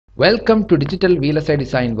Welcome to Digital VLSI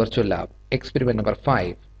Design Virtual Lab, experiment number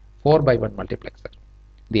 5, 4x1 multiplexer.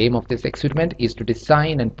 The aim of this experiment is to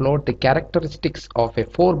design and plot the characteristics of a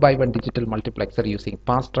 4x1 digital multiplexer using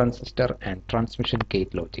pass transistor and transmission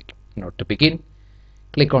gate logic. In order to begin,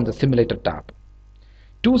 click on the Simulator tab.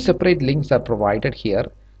 Two separate links are provided here,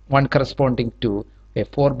 one corresponding to a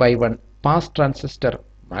 4x1 pass transistor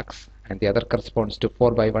mux and the other corresponds to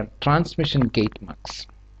 4x1 transmission gate mux.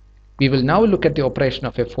 We will now look at the operation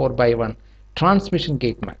of a 4x1 transmission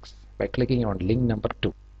gate mux by clicking on link number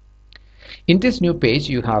 2. In this new page,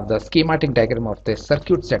 you have the schematic diagram of the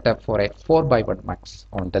circuit setup for a 4x1 mux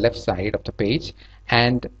on the left side of the page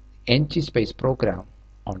and ngSpice program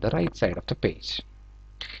on the right side of the page.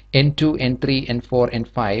 N2, N3, N4,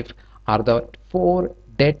 N5 are the 4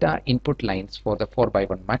 data input lines for the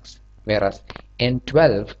 4x1 mux, whereas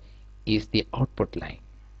N12 is the output line.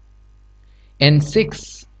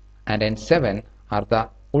 N6 and N7 are the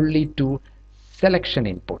only two selection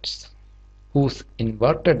inputs, whose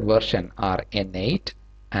inverted version are N8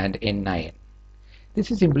 and N9.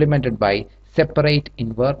 This is implemented by separate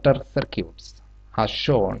inverter circuits as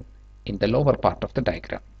shown in the lower part of the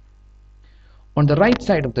diagram. On the right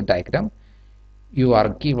side of the diagram, you are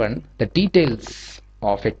given the details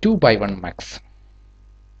of a 2x1 mux,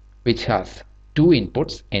 which has two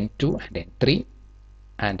inputs N2 and N3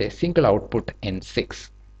 and a single output N6.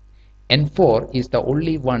 N4 is the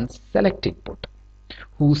only one select input,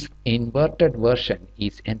 whose inverted version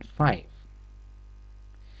is N5.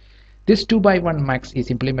 This 2x1 mux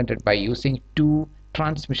is implemented by using two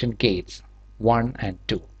transmission gates, 1 and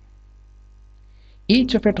 2.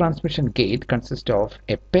 Each of a transmission gate consists of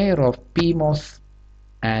a pair of PMOS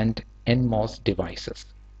and NMOS devices.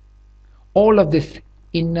 All of these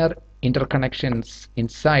inner interconnections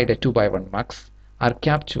inside a 2x1 mux are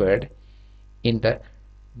captured in the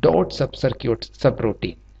dot subcircuit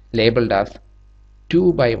subroutine labeled as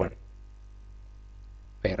 2x1,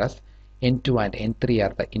 whereas N2 and N3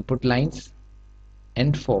 are the input lines,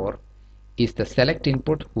 N4 is the select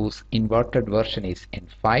input whose inverted version is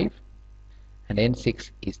N5, and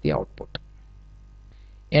N6 is the output.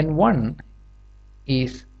 N1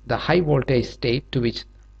 is the high voltage state to which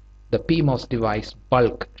the PMOS device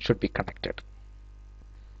bulk should be connected.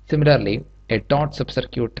 Similarly, a dot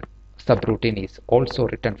subcircuit subroutine is also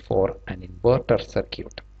written for an inverter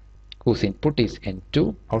circuit whose input is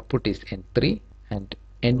N2, output is N3, and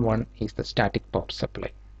N1 is the static power supply.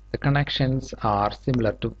 The connections are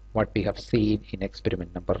similar to what we have seen in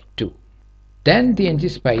experiment number 2. Then the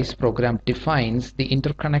ngSpice program defines the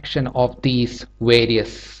interconnection of these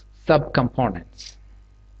various subcomponents.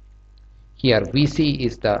 Here VC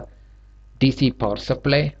is the DC power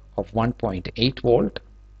supply of 1.8 volt.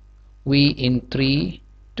 Vin3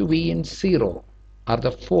 to Vin0 are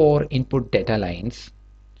the 4 input data lines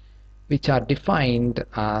which are defined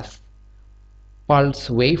as pulse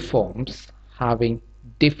waveforms having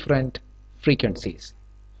different frequencies.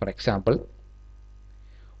 For example,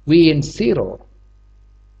 Vin0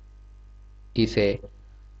 is a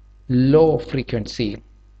low frequency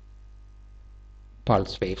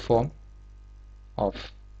pulse waveform of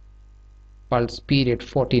pulse period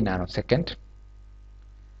 40 nanosecond,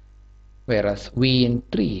 whereas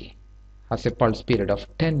Vin3 has a pulse period of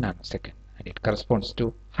 10 nanosecond and it corresponds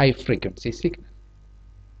to high frequency signal.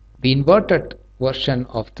 The inverted version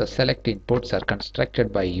of the select inputs are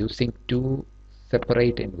constructed by using two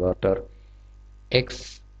separate inverter,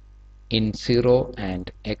 X in 0 and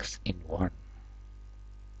X in 1.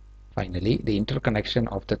 Finally, the interconnection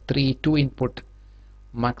of the three 2-input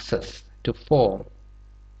muxes to form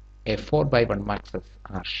a 4x1 muxes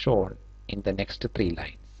are shown in the next 3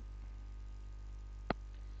 lines.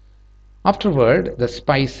 Afterward, the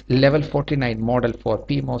SPICE level 49 model for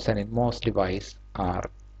PMOS and NMOS device are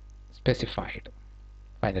specified.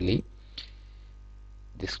 Finally,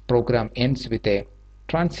 this program ends with a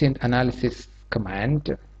transient analysis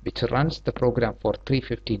command which runs the program for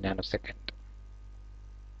 350 nanosecond.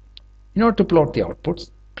 In order to plot the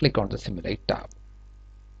outputs, click on the Simulate tab.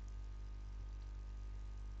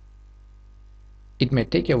 It may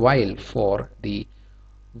take a while for the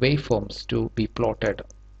waveforms to be plotted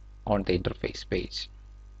on the interface page.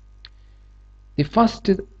 The first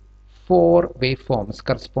 4 waveforms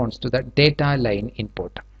corresponds to the data line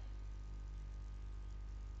input.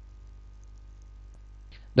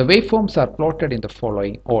 The waveforms are plotted in the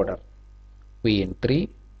following order: Vin3,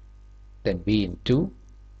 then Vin2,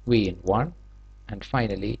 Vin1, and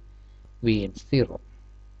finally Vin0,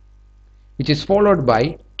 which is followed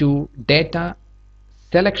by 2 data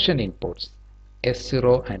selection inputs,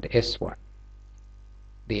 S0 and S1.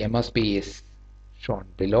 The MSB is shown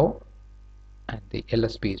below and the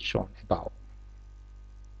LSB is shown above.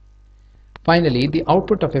 Finally, the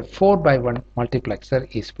output of a 4x1 multiplexer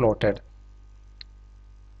is plotted.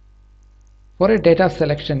 For a data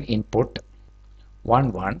selection input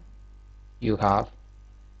 1 1, you have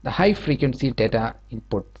the high frequency data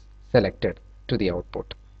input selected to the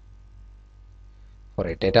output. For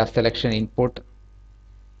a data selection input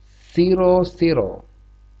 0 0,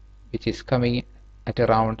 which is coming at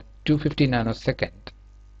around 250 nanosecond,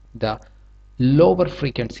 the lower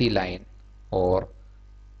frequency line or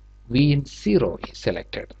V in 0 is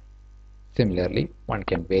selected. Similarly, one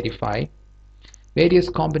can verify various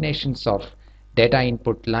combinations of data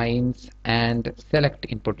input lines and select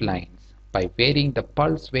input lines by varying the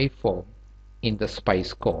pulse waveform in the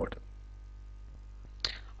SPICE code.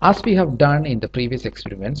 As we have done in the previous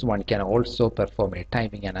experiments, one can also perform a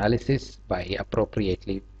timing analysis by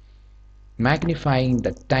appropriately magnifying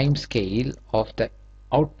the time scale of the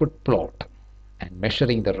output plot and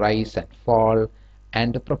measuring the rise and fall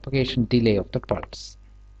and the propagation delay of the pulse.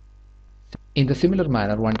 In the similar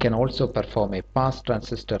manner, one can also perform a pass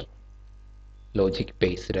transistor logic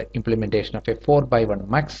based implementation of a 4x1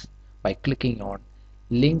 mux by clicking on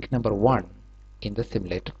link number 1 in the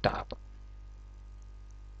simulator tab.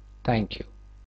 Thank you.